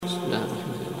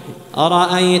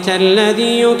أرأيت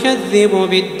الذي يكذب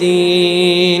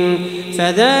بالدين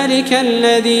فذلك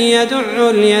الذي يدع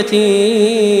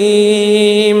اليتيم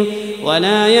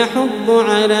ولا يحض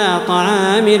على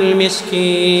طعام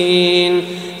المسكين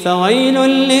فويل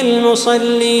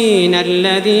للمصلين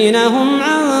الذين هم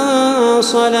عن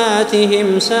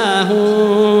صلاتهم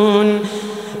ساهون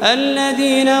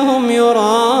الذين هم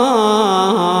يراءون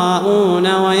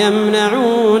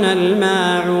ويمنعون الماعون